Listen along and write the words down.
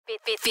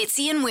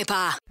Fitzy and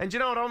Whipper. And you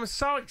know what? I'm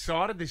so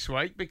excited this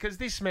week because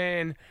this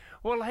man,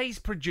 well, he's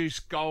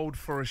produced gold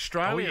for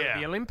Australia at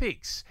the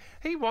Olympics.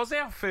 He was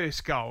our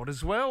first gold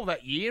as well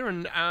that year.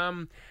 And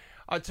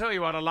I tell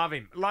you what, I love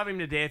him. Love him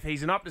to death.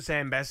 He's an Optus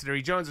ambassador.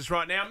 He joins us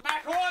right now.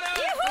 Mack Horton!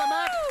 Hello,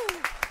 Mack.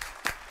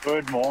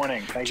 Good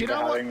morning. Thank you for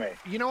having me.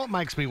 You know what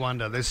makes me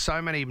wonder? There's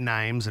so many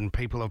names and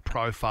people of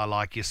profile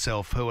like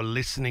yourself who are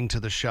listening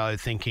to the show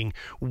thinking,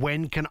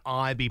 when can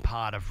I be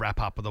part of Wrap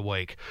Up of the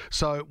Week?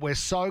 So we're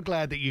so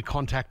glad that you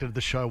contacted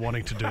the show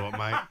wanting to do it,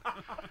 mate.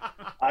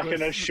 I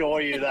can assure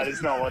you that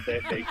is not what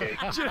they're thinking.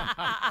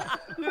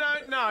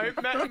 No,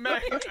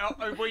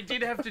 Matt, we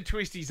did have to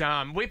twist his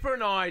arm. Whipper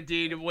and I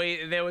did.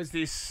 There was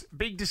this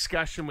big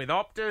discussion with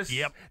Optus.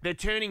 Yep. They're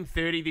turning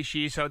 30 this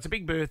year, so it's a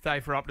big birthday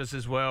for Optus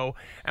as well.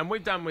 And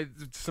we've done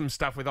with some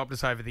stuff with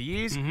Optus over the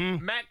years.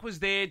 Mm-hmm. Mac was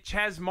there.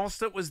 Chaz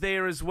Mostert was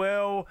there as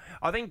well.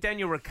 I think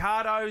Daniel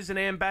Ricciardo's an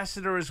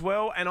ambassador as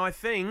well. And I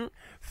think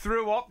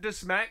through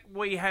Optus, Mac,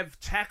 we have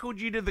tackled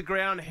you to the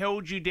ground,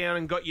 held you down,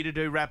 and got you to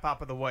do Wrap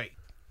Up of the Week.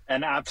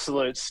 An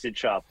absolute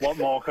stitch up. What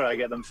more could I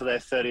get them for their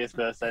 30th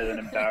birthday than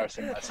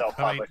embarrassing myself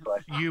publicly?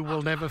 You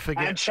will never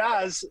forget. And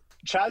Chaz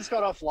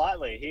got off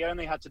lightly. He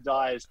only had to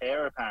dye his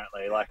hair,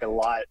 apparently, like a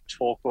light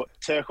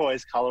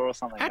turquoise colour or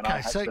something.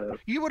 Okay, so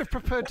you would have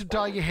preferred to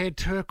dye your hair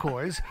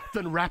turquoise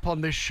than rap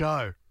on this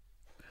show?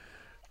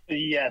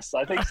 Yes,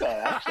 I think so,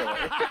 actually.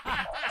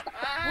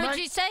 Would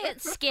you say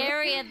it's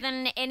scarier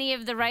than any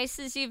of the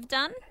races you've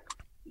done?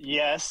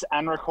 Yes,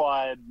 and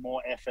required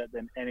more effort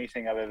than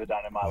anything I've ever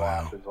done in my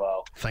life as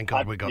well. Thank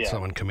God we got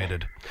someone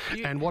committed.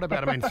 And what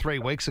about, 3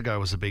 weeks ago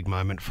was a big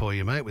moment for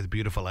you, mate, with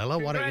beautiful Ella.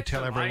 Why don't you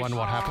tell everyone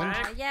what happened?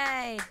 Oh,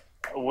 yay.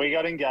 We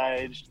got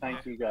engaged.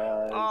 Thank you,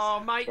 guys. Oh,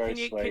 mate,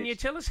 can you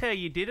tell us how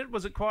you did it?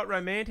 Was it quite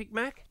romantic,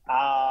 Mac?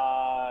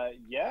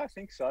 Yeah, I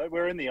think so.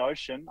 We're in the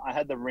ocean. I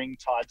had the ring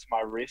tied to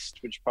my wrist,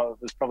 which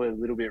was probably a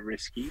little bit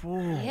risky.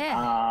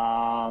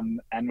 Yeah.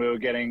 And we were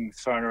getting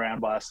thrown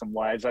around by some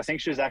waves. I think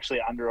she was actually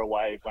under a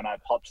wave when I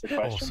popped the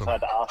question, so I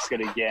had to ask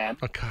it again.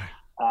 Okay.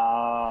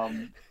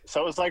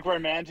 So it was like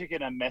romantic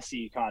in a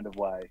messy kind of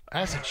way.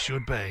 As it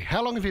should be.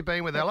 How long have you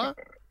been with Ella?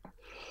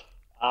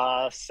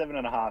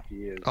 7.5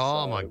 years.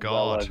 Oh, so my God.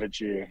 Well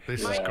overdue.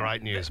 This is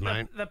great news,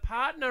 mate. The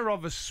partner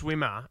of a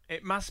swimmer,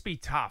 it must be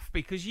tough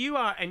because you're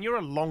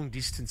a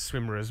long-distance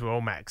swimmer as well,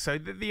 Mac. So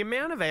the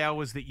amount of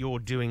hours that you're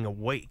doing a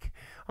week,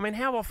 I mean,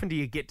 how often do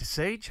you get to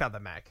see each other,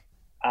 Mac?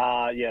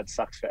 Yeah, it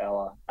sucks for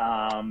Ella.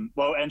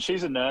 Well, and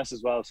she's a nurse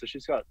as well, so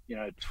she's got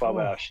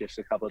 12-hour shifts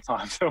a couple of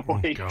times a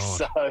week. God.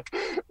 So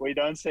we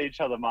don't see each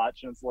other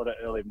much, and it's a lot of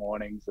early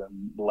mornings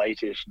and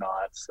late-ish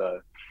nights. So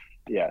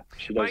yeah,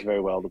 she does very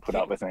well to put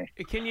up with me.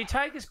 Can you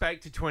take us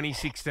back to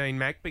 2016,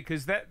 Mac?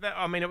 Because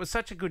it was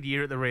such a good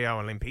year at the Rio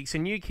Olympics,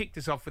 and you kicked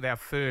us off with our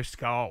first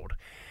gold.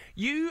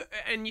 You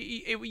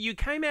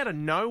came out of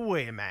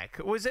nowhere, Mac.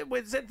 Was it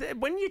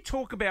when you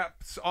talk about?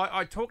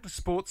 I talk to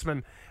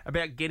sportsmen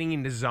about getting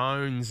into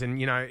zones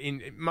and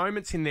in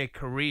moments in their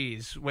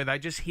careers where they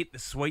just hit the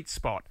sweet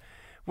spot.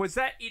 Was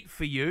that it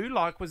for you?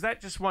 Like, was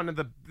that just one of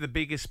the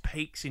biggest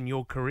peaks in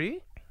your career?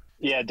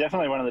 Yeah,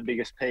 definitely one of the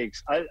biggest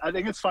peaks. I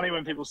think it's funny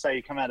when people say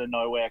you come out of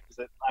nowhere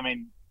because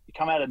you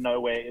come out of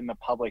nowhere in the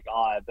public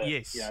eye, but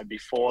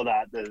before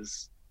that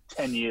there's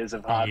 10 years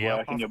of hard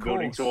work and you're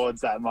building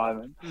towards that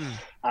moment.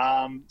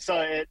 So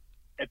it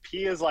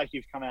appears like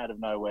you've come out of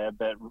nowhere,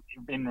 but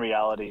in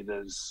reality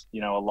there's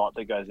a lot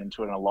that goes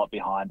into it and a lot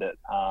behind it.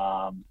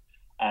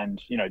 And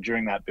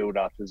during that build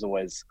up there's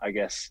always, I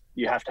guess,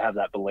 you have to have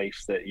that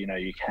belief that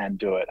you can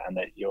do it and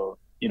that you're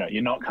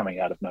not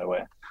coming out of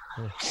nowhere.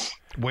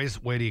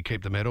 Where do you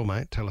keep the medal,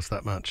 mate? Tell us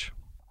that much.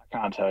 I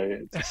can't tell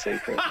you. It's a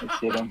secret. It's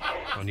hidden.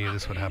 I knew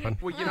this would happen.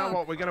 Well, you know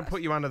what? We're going to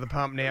put you under the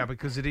pump now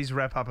because it is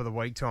Wrap Up of the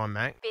Week time,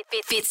 Mac.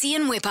 Fitzy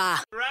and Whipper.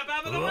 Wrap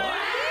Up of the Week!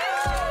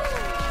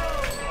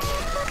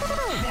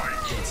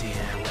 Fitzy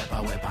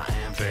and Whipper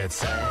and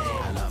Fitzy.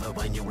 I love it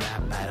when you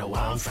rap battle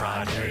on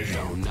Friday.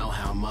 Don't know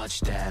how much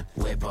that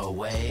Whipper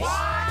weighs.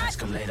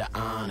 Ask him later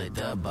on at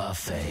the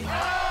buffet.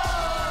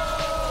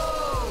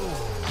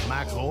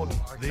 Mack Horton,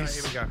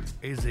 this here we go.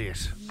 is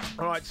it.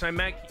 All right, so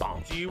Mac,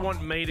 do you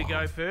want me to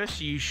go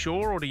first? Are you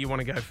sure, or do you want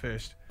to go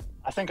first?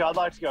 I think I'd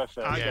like to go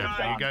first.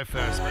 Yeah, you go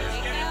first, mate.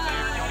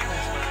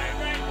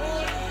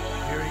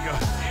 Here we go.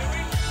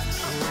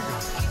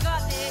 You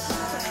got this.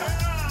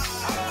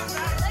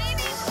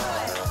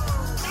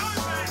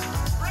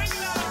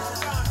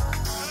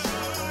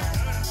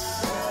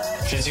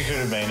 Fitzy could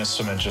have been a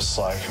swimmer just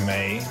like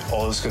me.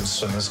 All his good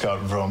swimmers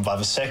got ruined by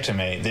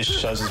vasectomy. This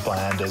show's as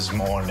bland as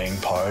morning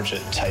porridge.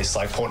 It tastes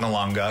like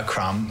Portnalunga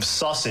crumb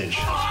sausage.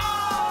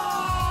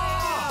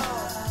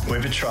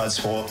 Whipper tried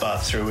sport but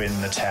threw in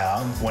the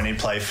towel. When he'd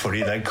play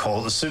footy, they'd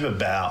call it the Super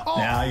Bowl.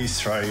 Now you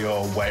throw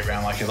your weight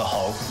around like you're the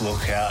Hulk.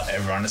 Look out,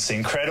 everyone, it's the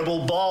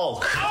incredible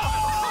bulk.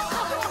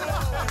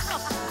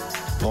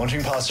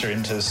 Launching past her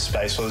into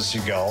space was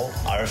your goal.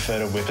 I refer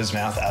to Whipper's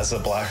mouth as a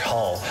black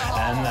hole.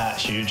 And that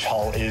huge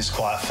hole is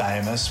quite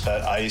famous,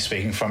 but are you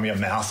speaking from your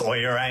mouth or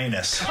your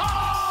anus?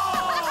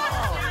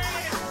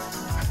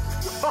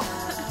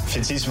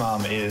 Fitzy's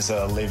mum is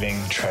a living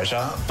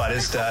treasure, but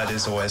his dad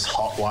is always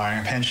hot wiring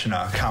a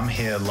pensioner. Come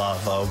here,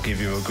 love, I'll give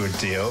you a good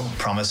deal.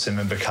 Promise him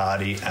a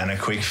Bacardi and a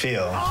quick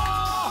feel.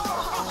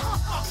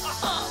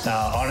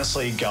 Now,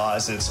 honestly,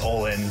 guys, it's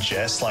all in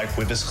jest. Like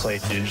whippers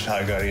cleavage,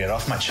 I got to get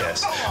off my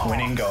chest.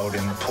 Winning gold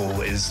in the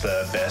pool is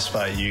the best,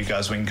 but you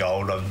guys win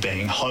gold of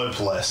being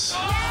hopeless.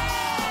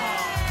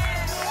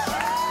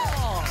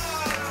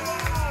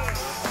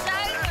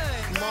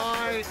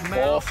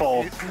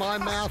 My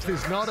mouth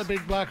is not a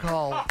big black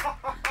hole.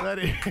 That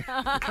is.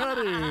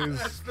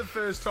 That's the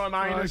first time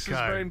anus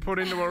has been put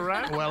into a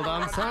rap. Well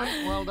done, son.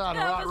 Well done.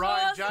 That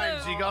Right, was awesome.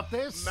 James, you got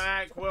this?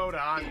 Mac, well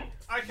done.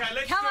 Okay,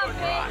 let's Come do on, it.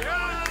 Pete.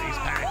 Right. He's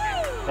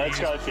back. Let's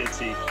go,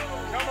 Fitzy.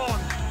 Come on.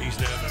 He's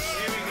nervous.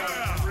 Here we go.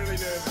 I'm really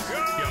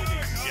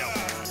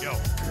nervous. Yo.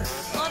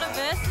 A lot of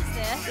verses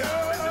there.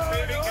 There's a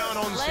fair bit going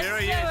on, Let's Sarah.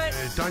 do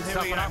Yes. it. Don't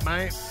stop it up,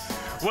 mate.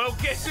 Well,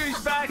 guess who's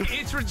back?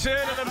 It's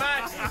Return of the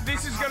Mac.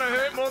 This is going to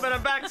hurt more than a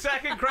back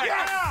sack and crack.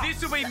 Yeah!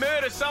 This will be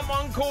murder.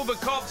 Someone call the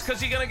cops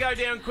because you're going to go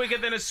down quicker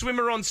than a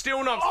swimmer on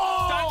still knocks.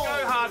 Don't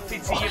go hard,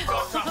 Fitzy. You've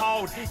got to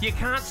hold. You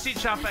can't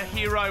stitch up a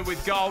hero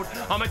with gold.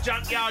 I'm a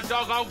junkyard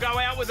dog. I'll go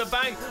out with a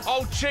bang.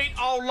 I'll cheat.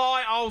 I'll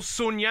lie. I'll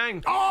Sun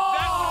Yang. That was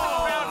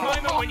a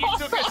proud moment when you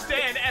took a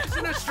stand. As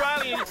an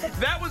Australian,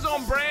 that was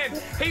on brand.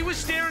 He was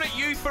staring at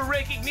you for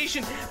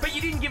recognition, but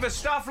you didn't give a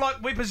stuff like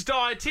Whipper's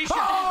dietitian.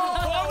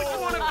 Why would you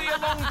want to be a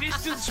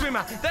long-distance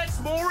swimmer? That's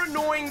more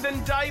annoying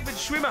than David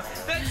Schwimmer.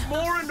 That's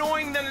more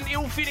annoying than an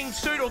ill-fitting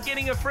suit or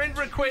getting a friend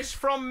request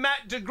from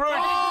Matt de Groot. We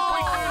do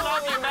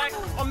love you, Mac.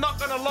 I'm not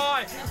going to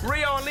lie.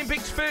 Rio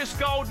Olympics first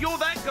gold. You're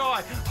that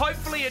guy.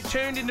 Hopefully it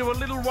turned into a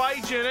little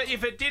wage earner.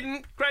 If it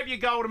didn't, grab your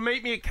gold and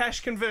meet me at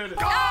Cash Converted.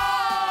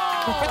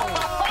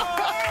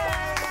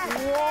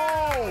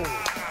 Whoa!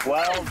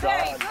 Well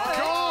done.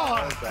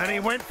 God! And he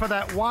went for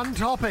that one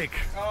topic.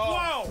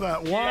 Whoa!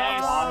 That one.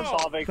 One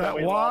topic that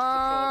we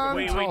love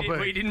to talk about.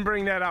 We didn't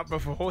bring that up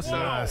before,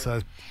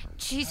 so...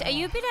 Jeez, are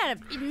you a bit out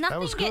of... That Nothing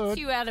was gets good.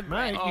 you out of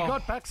breath. Mate, you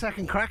got back sack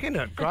and crack in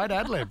it. Great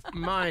ad-lib.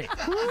 Mate.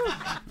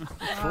 That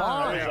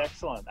Fly. was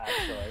excellent,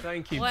 actually.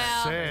 Thank you.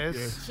 Well,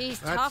 Says. geez,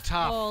 That's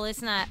tough ball,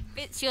 isn't it?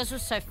 Fitz, yours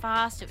was so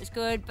fast, it was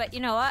good. But you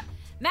know what?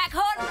 Mack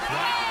Horton!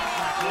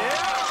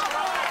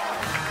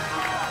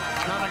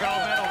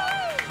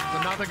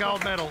 Another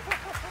gold medal.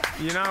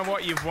 You know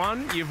what you've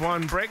won? You've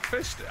won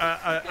breakfast,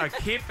 a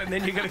kip, and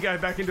then you're going to go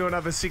back and do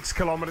another 6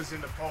 kilometres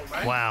in the pool,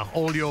 mate. Wow,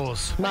 all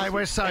yours. Mate,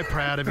 we're so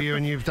proud of you,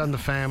 and you've done the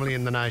family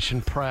and the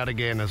nation proud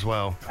again as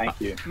well.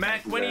 Thank you.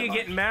 Matt, when are you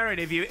getting married?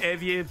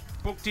 Have you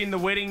booked in the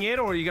wedding yet,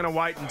 or are you going to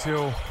wait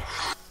until...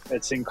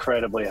 It's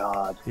incredibly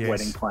hard,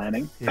 wedding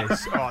planning.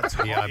 Yes. Oh, it's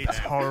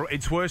horrible.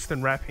 It's worse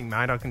than rapping,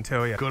 mate, I can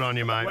tell you. Good on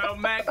you, mate. Well,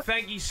 Mac,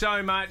 thank you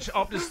so much.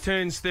 Optus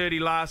turns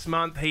 30 last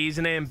month. He's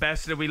an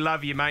ambassador. We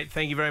love you, mate.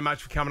 Thank you very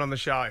much for coming on the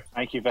show.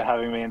 Thank you for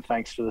having me, and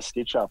thanks for the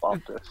stitch-up,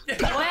 Optus.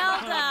 Well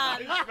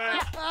done.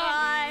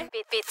 Bye.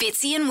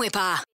 Fitzy and Whipper.